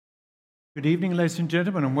Good evening, ladies and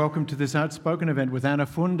gentlemen, and welcome to this Outspoken event with Anna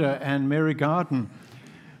Funda and Mary Garden.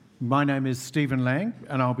 My name is Stephen Lang,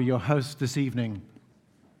 and I'll be your host this evening.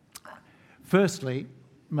 Firstly,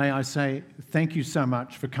 may I say thank you so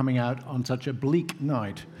much for coming out on such a bleak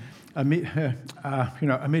night,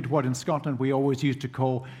 amid what in Scotland we always used to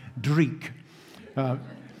call dreek.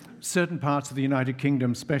 Certain parts of the United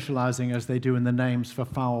Kingdom specialising as they do in the names for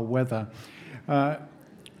foul weather.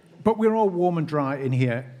 But we're all warm and dry in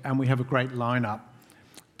here, and we have a great lineup.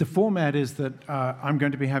 The format is that I'm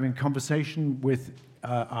going to be having conversation with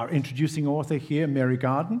our introducing author here, Mary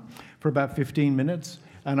Garden, for about 15 minutes.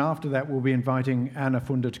 And after that, we'll be inviting Anna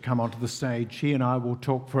Funda to come onto the stage. She and I will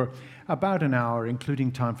talk for about an hour,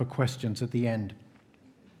 including time for questions at the end.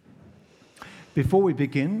 Before we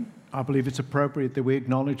begin, I believe it's appropriate that we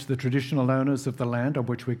acknowledge the traditional owners of the land on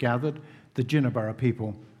which we're gathered, the Jinnabara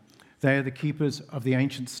people. They are the keepers of the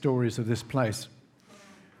ancient stories of this place.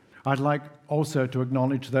 I'd like also to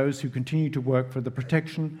acknowledge those who continue to work for the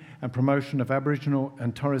protection and promotion of Aboriginal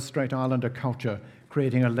and Torres Strait Islander culture,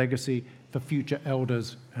 creating a legacy for future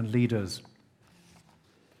elders and leaders.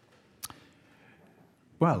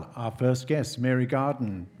 Well, our first guest, Mary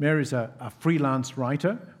Garden. Mary's a freelance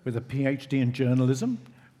writer with a PhD in journalism.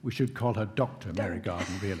 We should call her Dr. Mary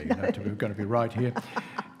Garden, really. No. We're going to be right here.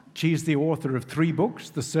 She's the author of 3 books,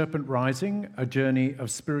 The Serpent Rising, A Journey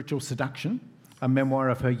of Spiritual Seduction, a memoir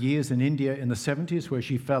of her years in India in the 70s, where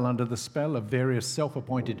she fell under the spell of various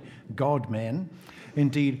self-appointed god-men.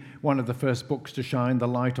 Indeed, one of the first books to shine the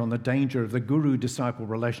light on the danger of the guru-disciple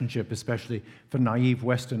relationship, especially for naive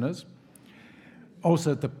Westerners.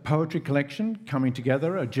 Also, the poetry collection, Coming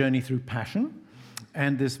Together, A Journey Through Passion,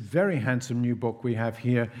 and this very handsome new book we have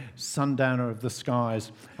here, Sundowner of the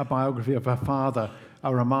Skies, a biography of her father,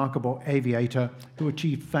 a remarkable aviator who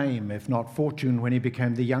achieved fame, if not fortune, when he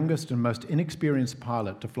became the youngest and most inexperienced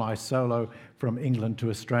pilot to fly solo from England to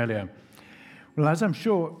Australia. Well, as I'm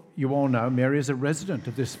sure you all know, Mary is a resident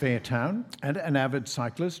of this fair town and an avid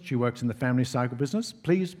cyclist. She works in the family cycle business.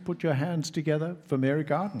 Please put your hands together for Mary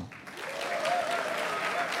Garden.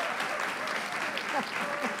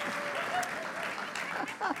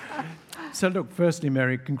 So look, firstly,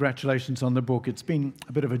 Mary, congratulations on the book. It's been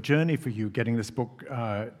a bit of a journey for you getting this book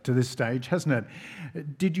to this stage, hasn't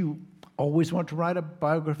it? Did you always want to write a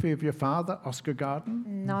biography of your father, Oscar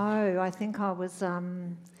Garden? No, I think I was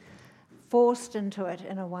forced into it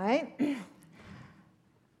in a way.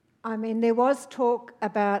 I mean, there was talk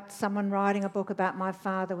about someone writing a book about my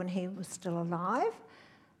father when he was still alive,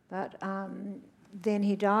 but then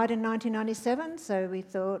he died in 1997, so we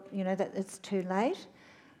thought, that it's too late.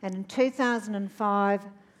 And in 2005,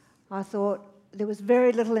 I thought there was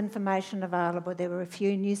very little information available. There were a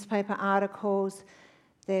few newspaper articles,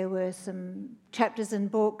 there were some chapters in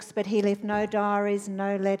books, but he left no diaries,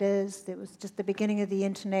 no letters. There was just the beginning of the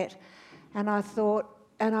internet. And I thought,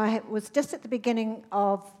 and I was just at the beginning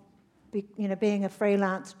of being a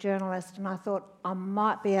freelance journalist, and I thought I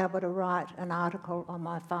might be able to write an article on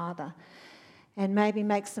my father and maybe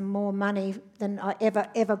make some more money than I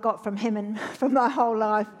ever got from him and from my whole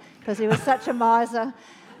life, because he was such a miser,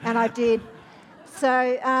 and I did. So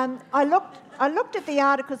I looked at the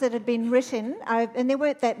articles that had been written, and there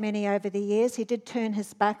weren't that many over the years. He did turn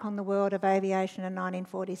his back on the world of aviation in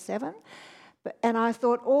 1947, and I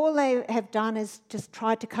thought all they have done is just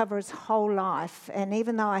tried to cover his whole life. And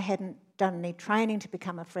even though I hadn't done any training to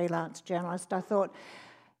become a freelance journalist, I thought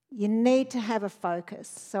you need to have a focus.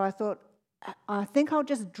 So I thought, I think I'll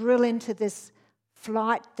just drill into this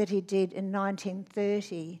flight that he did in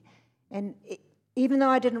 1930. And even though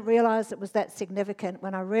I didn't realise it was that significant,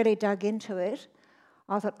 when I really dug into it,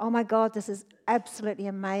 I thought, oh my God, this is absolutely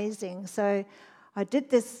amazing. So I did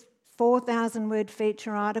this 4,000-word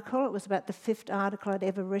feature article. It was about the 5th article I'd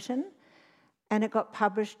ever written. And it got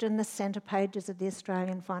published in the centre pages of the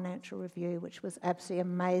Australian Financial Review, which was absolutely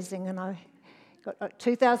amazing. And I got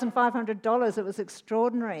 $2,500. It was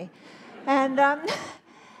extraordinary. And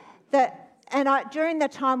during the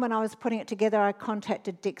time when I was putting it together, I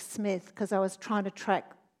contacted Dick Smith because I was trying to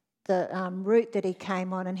track the route that he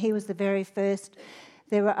came on, and he was the very first.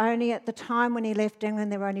 There were only, at the time when he left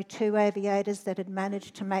England, there were only 2 aviators that had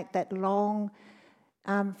managed to make that long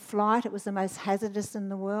flight. It was the most hazardous in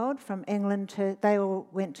the world from England they all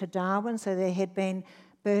went to Darwin, so there had been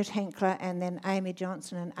Bert Hinkler and then Amy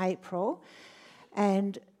Johnson in April.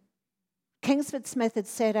 And Kingsford Smith had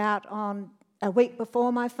set out on a week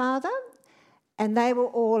before my father, and they were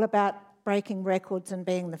all about breaking records and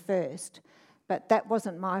being the first. But that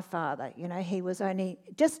wasn't my father. He was only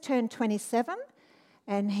just turned 27,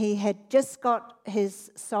 and he had just got his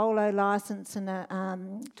solo licence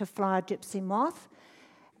to fly a Gypsy Moth,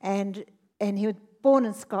 and and he was born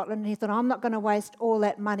in Scotland, and he thought, I'm not going to waste all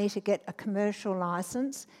that money to get a commercial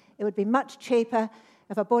licence. It would be much cheaper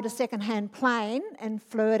if I bought a second-hand plane and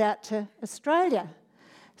flew it out to Australia.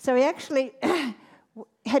 So he actually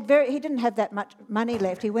he didn't have that much money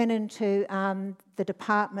left. He went into the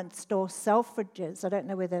department store Selfridges. I don't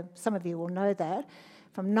know whether some of you will know that.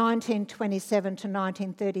 From 1927 to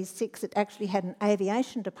 1936, it actually had an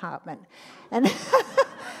aviation department. And,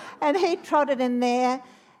 and he trotted in there,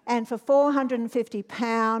 and for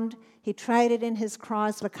 £450, he traded in his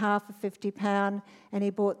Chrysler car for £50, and he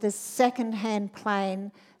bought this second-hand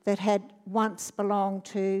plane that had once belonged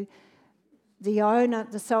to the owner,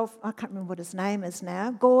 I can't remember what his name is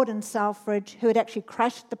now, Gordon Selfridge, who had actually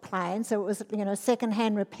crashed the plane, so it was, a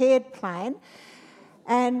second-hand repaired plane.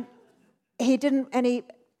 And he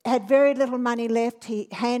had very little money left. He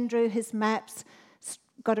hand drew his maps,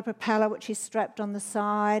 got a propeller which he strapped on the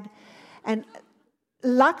side, and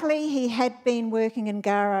luckily he had been working in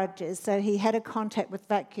garages, so he had a contact with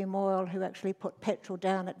Vacuum Oil, who actually put petrol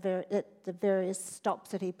down at the various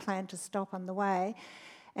stops that he planned to stop on the way.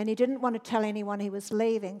 And he didn't want to tell anyone he was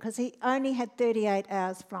leaving because he only had 38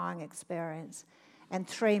 hours flying experience and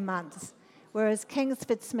 3 months. Whereas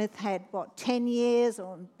Kingsford Smith had, 10 years,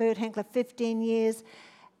 or Bert Henkler 15 years.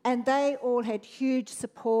 And they all had huge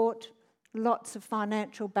support, lots of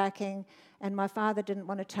financial backing. And my father didn't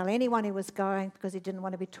want to tell anyone he was going because he didn't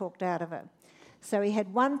want to be talked out of it. So he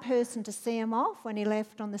had one person to see him off when he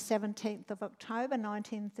left on the 17th of October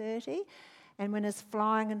 1930. And when his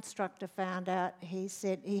flying instructor found out, he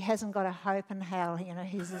said he hasn't got a hope in hell.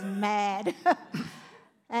 He's mad.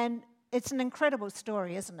 And it's an incredible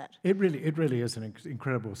story, isn't it? It really is an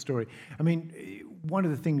incredible story. I mean, one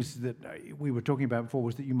of the things that we were talking about before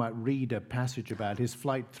was that you might read a passage about his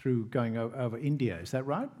flight through going over India. Is that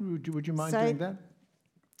right? Would you mind doing that?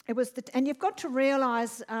 It was, and you've got to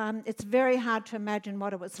realise it's very hard to imagine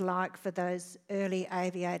what it was like for those early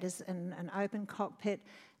aviators in an open cockpit.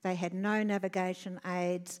 They had no navigation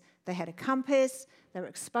aids. They had a compass. They were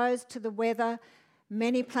exposed to the weather.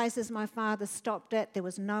 Many places my father stopped at, there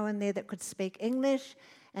was no one there that could speak English.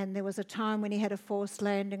 And there was a time when he had a forced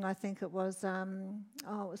landing, I think it was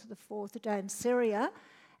the fourth day in Syria.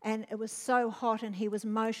 And it was so hot and he was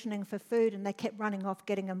motioning for food and they kept running off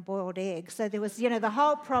getting him boiled eggs. So there was, the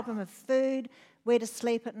whole problem of food, where to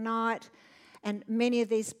sleep at night. And many of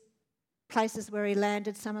these places where he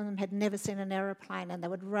landed, some of them had never seen an aeroplane and they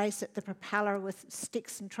would race at the propeller with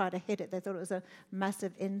sticks and try to hit it. They thought it was a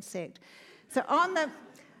massive insect. So on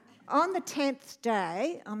the 10th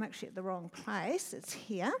day, I'm actually at the wrong place, it's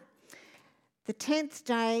here. The 10th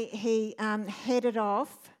day, he headed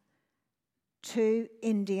off to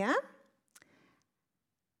India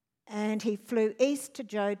and he flew east to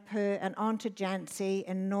Jodhpur and on to Jhansi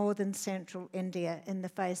in northern central India in the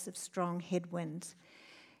face of strong headwinds.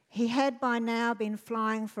 He had by now been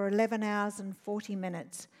flying for 11 hours and 40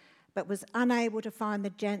 minutes, but was unable to find the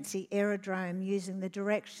Jhansi aerodrome using the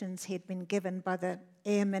directions he'd been given by the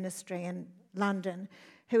Air Ministry in London,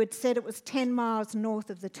 who had said it was 10 miles north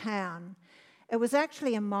of the town. It was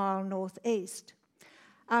actually a mile northeast.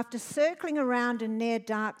 After circling around in near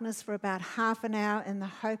darkness for about half an hour in the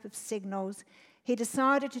hope of signals, he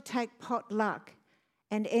decided to take pot luck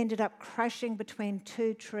and ended up crashing between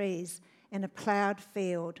two trees in a ploughed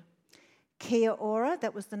field. Kia ora,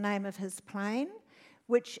 that was the name of his plane,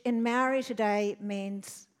 which in Maori today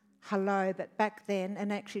means hello, but back then,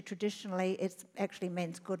 and actually traditionally, it actually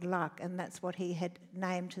means good luck, and that's what he had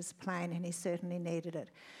named his plane, and he certainly needed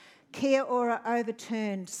it. Kia ora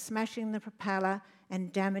overturned, smashing the propeller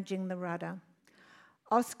and damaging the rudder.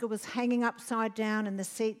 Oscar was hanging upside down in the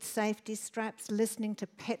seat safety straps, listening to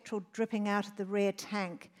petrol dripping out of the rear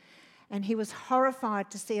tank, and he was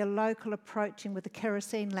horrified to see a local approaching with a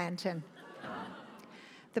kerosene lantern.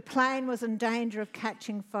 The plane was in danger of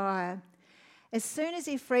catching fire. As soon as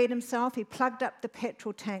he freed himself, he plugged up the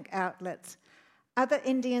petrol tank outlets. Other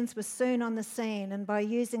Indians were soon on the scene, and by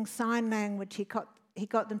using sign language, he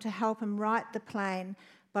got them to help him right the plane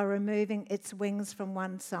by removing its wings from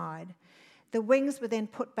one side. The wings were then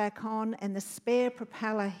put back on, and the spare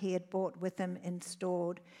propeller he had brought with him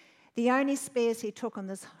installed. The only spares he took on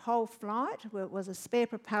this whole flight was a spare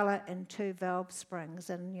propeller and 2 valve springs.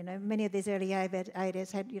 And, many of these early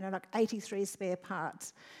aviators had, like 83 spare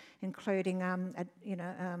parts, including,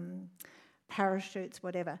 parachutes,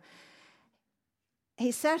 whatever.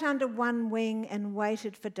 He sat under one wing and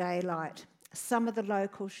waited for daylight. Some of the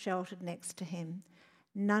locals sheltered next to him.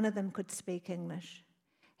 None of them could speak English.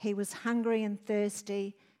 He was hungry and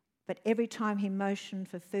thirsty, but every time he motioned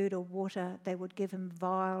for food or water, they would give him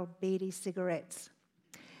vile, beady cigarettes.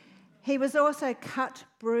 He was also cut,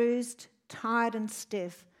 bruised, tired and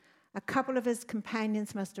stiff. A couple of his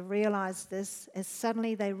companions must have realised this, as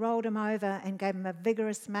suddenly they rolled him over and gave him a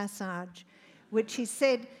vigorous massage, which he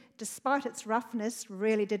said, despite its roughness,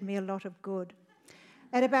 really did me a lot of good.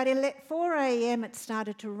 At about 4 a.m. it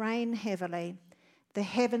started to rain heavily. The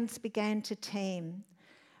heavens began to teem.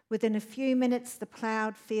 Within a few minutes the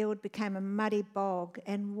ploughed field became a muddy bog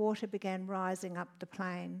and water began rising up the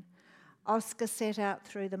plain. Oscar set out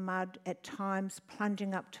through the mud, at times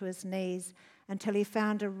plunging up to his knees, until he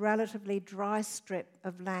found a relatively dry strip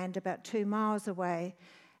of land about 2 miles away,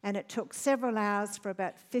 and it took several hours for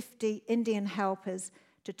about 50 Indian helpers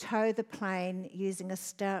to tow the plane using a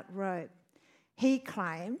stout rope. He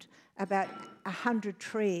claimed about 100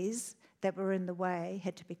 trees that were in the way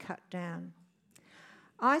had to be cut down.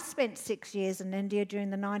 I spent 6 years in India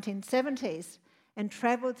during the 1970s and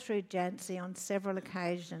travelled through Jhansi on several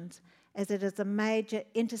occasions, as it is a major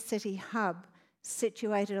intercity hub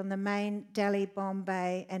situated on the main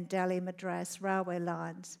Delhi-Bombay and Delhi-Madras railway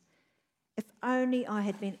lines. If only I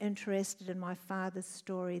had been interested in my father's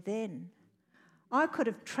story then. I could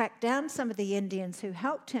have tracked down some of the Indians who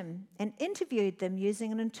helped him and interviewed them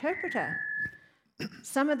using an interpreter.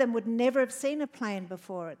 Some of them would never have seen a plane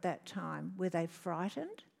before at that time. Were they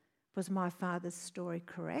frightened? Was my father's story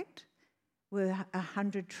correct? Were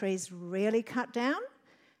 100 trees really cut down?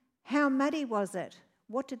 How muddy was it?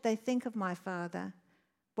 What did they think of my father?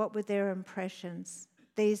 What were their impressions?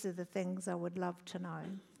 These are the things I would love to know.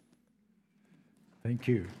 Thank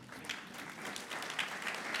you.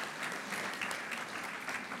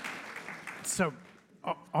 So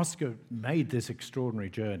Oscar made this extraordinary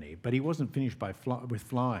journey, but he wasn't finished with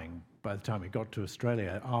flying by the time he got to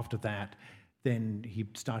Australia. After that, then he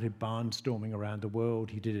started barnstorming around the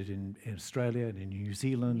world. He did it in Australia and in New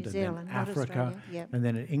Zealand, and then Africa, and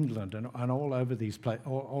then in England, and all over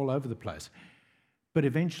all over the place. But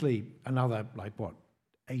eventually, another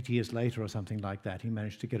 8 years later or something like that, he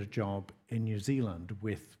managed to get a job in New Zealand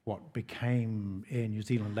with what became Air New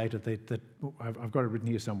Zealand later. I've got it written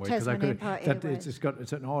here somewhere. Tasman Empire Airways.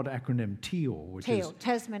 It's an odd acronym, TEAL, which is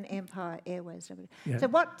Tasman Empire Airways. Yeah. So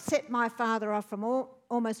what set my father off from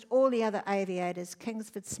almost all the other aviators,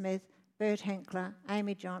 Kingsford Smith, Bert Hinkler,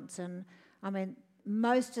 Amy Johnson,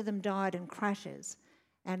 most of them died in crashes.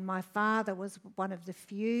 And my father was one of the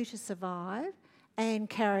few to survive and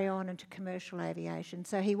carry on into commercial aviation.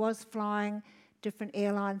 So he was flying different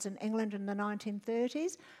airlines in England in the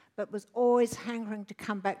 1930s, but was always hankering to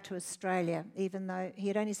come back to Australia, even though he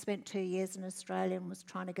had only spent 2 years in Australia and was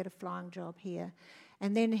trying to get a flying job here.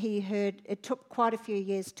 And then he heard, it took quite a few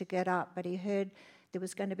years to get up, but he heard there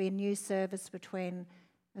was going to be a new service between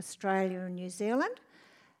Australia and New Zealand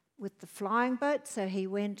with the flying boats, so he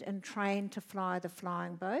went and trained to fly the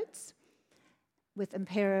flying boats with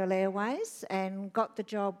Imperial Airways and got the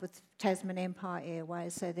job with Tasman Empire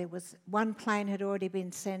Airways. So there was one plane had already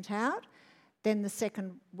been sent out, then the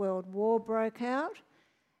Second World War broke out,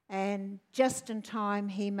 and just in time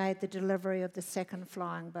he made the delivery of the second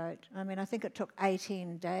flying boat. I think it took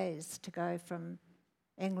 18 days to go from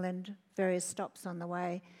England, various stops on the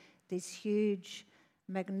way, these huge,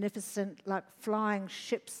 magnificent, flying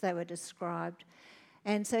ships they were described.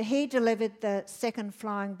 And so he delivered the second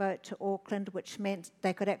flying boat to Auckland, which meant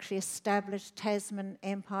they could actually establish Tasman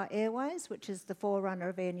Empire Airways, which is the forerunner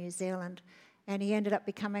of Air New Zealand. And he ended up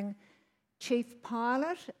becoming chief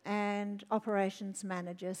pilot and operations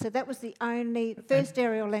manager. So that was the only first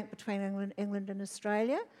aerial link between England and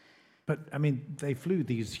Australia. But they flew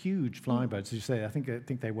these huge flying boats, as you say. I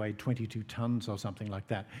think they weighed 22 tons or something like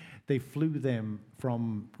that. They flew them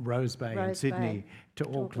from Rose Bay in Sydney to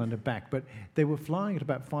Auckland and back. But they were flying at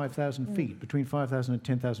about 5,000 feet, between 5,000 and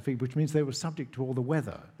 10,000 feet, which means they were subject to all the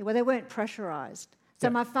weather. Well, they weren't pressurised. So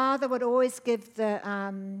my father would always give the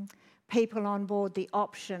people on board the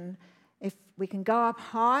option, if we can go up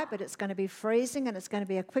high, but it's going to be freezing and it's going to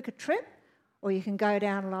be a quicker trip, or you can go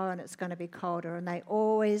down low and it's going to be colder. And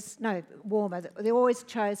warmer. They always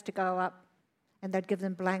chose to go up, and they'd give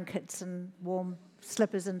them blankets and warm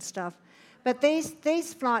slippers and stuff. But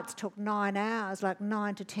these flights took 9 hours,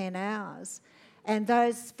 9 to 10 hours. And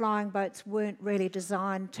those flying boats weren't really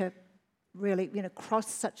designed to really,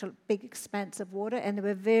 cross such a big expanse of water. And they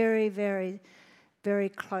were very, very, very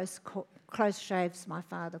close shaves, my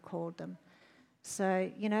father called them. So,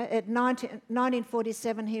 at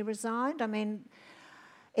 1947 he resigned.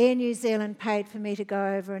 Air New Zealand paid for me to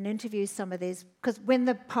go over and interview some of these, because when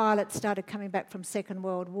the pilots started coming back from Second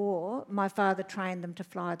World War, my father trained them to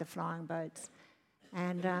fly the flying boats.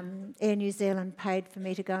 And Air New Zealand paid for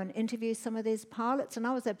me to go and interview some of these pilots, and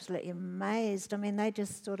I was absolutely amazed. They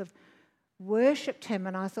just sort of worshipped him,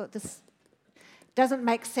 and I thought doesn't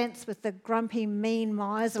make sense with the grumpy, mean,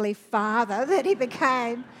 miserly father that he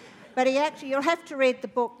became. But you'll have to read the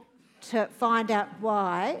book to find out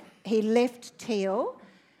why he left Teal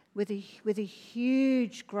with a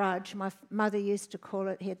huge grudge. My mother used to call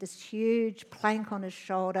it, he had this huge plank on his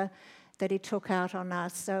shoulder that he took out on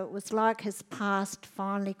us. So it was like his past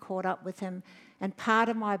finally caught up with him. And part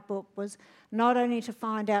of my book was not only to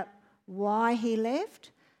find out why he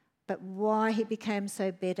left, but why he became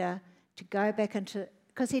so bitter, to go back into,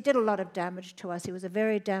 because he did a lot of damage to us. He was a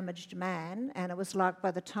very damaged man, and it was like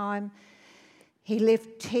by the time he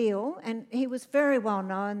left Teal, and he was very well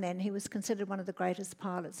known then, he was considered one of the greatest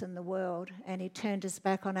pilots in the world, and he turned his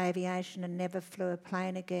back on aviation and never flew a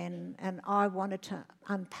plane again. And I wanted to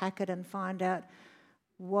unpack it and find out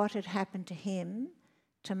what had happened to him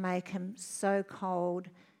to make him so cold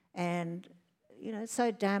and,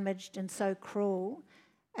 so damaged and so cruel.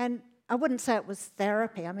 And I wouldn't say it was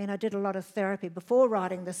therapy. I mean, I did a lot of therapy before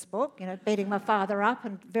writing this book, beating my father up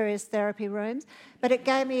in various therapy rooms. But it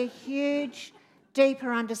gave me a huge,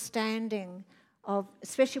 deeper understanding of,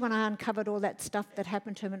 especially when I uncovered all that stuff that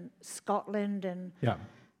happened to him in Scotland and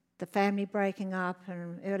the family breaking up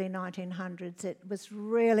in early 1900s. It was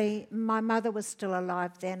really, my mother was still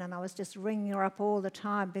alive then, and I was just ringing her up all the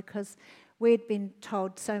time because we'd been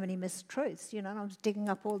told so many mistruths, and I was digging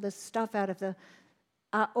up all this stuff out of the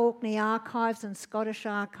Orkney archives and Scottish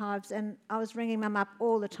archives, and I was ringing Mum up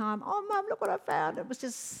all the time. Oh, Mum, look what I found. It was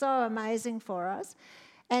just so amazing for us.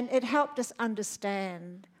 And it helped us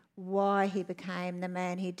understand why he became the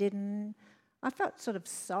man he did. And I felt sort of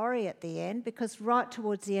sorry at the end, because right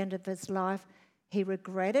towards the end of his life, he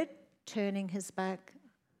regretted turning his back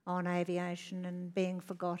on aviation and being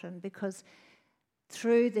forgotten, because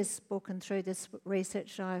through this book and through this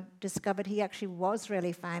research, I discovered he actually was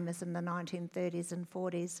really famous in the 1930s and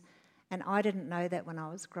 40s, and I didn't know that when I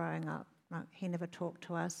was growing up. Like, he never talked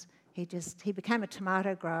to us. He became a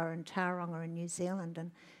tomato grower in Tauranga in New Zealand,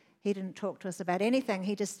 and he didn't talk to us about anything.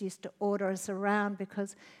 He just used to order us around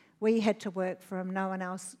because we had to work for him. No one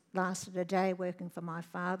else lasted a day working for my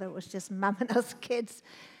father. It was just Mum and us kids.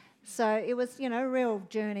 So it was, a real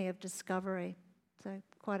journey of discovery. So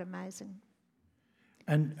quite amazing.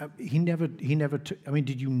 And he never.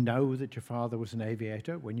 Did you know that your father was an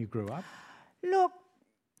aviator when you grew up? Look,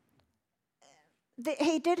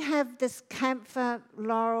 he did have this camphor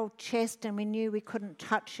laurel chest, and we knew we couldn't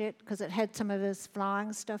touch it because it had some of his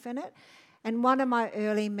flying stuff in it. And one of my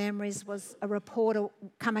early memories was a reporter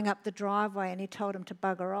coming up the driveway, and he told him to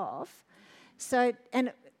bugger off. So,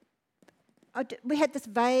 we had this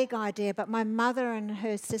vague idea, but my mother and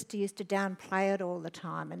her sister used to downplay it all the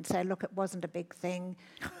time and say, look, it wasn't a big thing,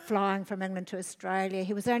 flying from England to Australia.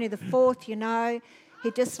 He was only the fourth, He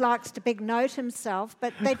just likes to big note himself.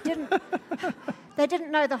 But they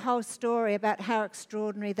didn't know the whole story about how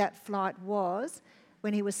extraordinary that flight was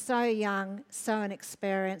when he was so young, so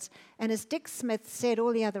inexperienced. And as Dick Smith said,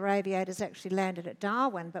 all the other aviators actually landed at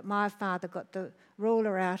Darwin, but my father got the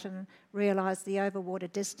ruler out and realised the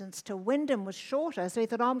overwater distance to Wyndham was shorter, so he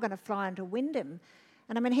thought, I'm going to fly into Wyndham.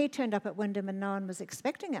 And he turned up at Wyndham and no one was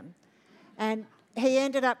expecting him. And he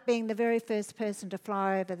ended up being the very first person to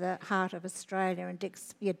fly over the heart of Australia, and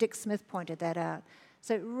Dick Smith pointed that out.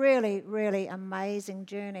 So really, really amazing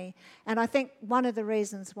journey. And I think one of the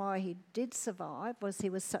reasons why he did survive was he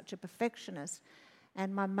was such a perfectionist.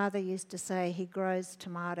 And my mother used to say he grows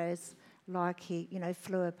tomatoes like he,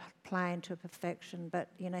 flew a plane to perfection. But,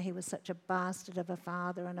 he was such a bastard of a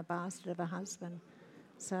father and a bastard of a husband.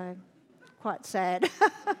 So quite sad.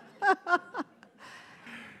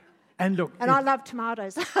 And look... And I love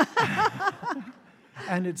tomatoes.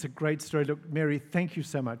 And it's a great story. Look, Mary, thank you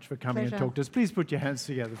so much for coming Pleasure. and talk to us. Please put your hands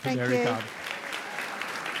together for Thank Mary you. Garden.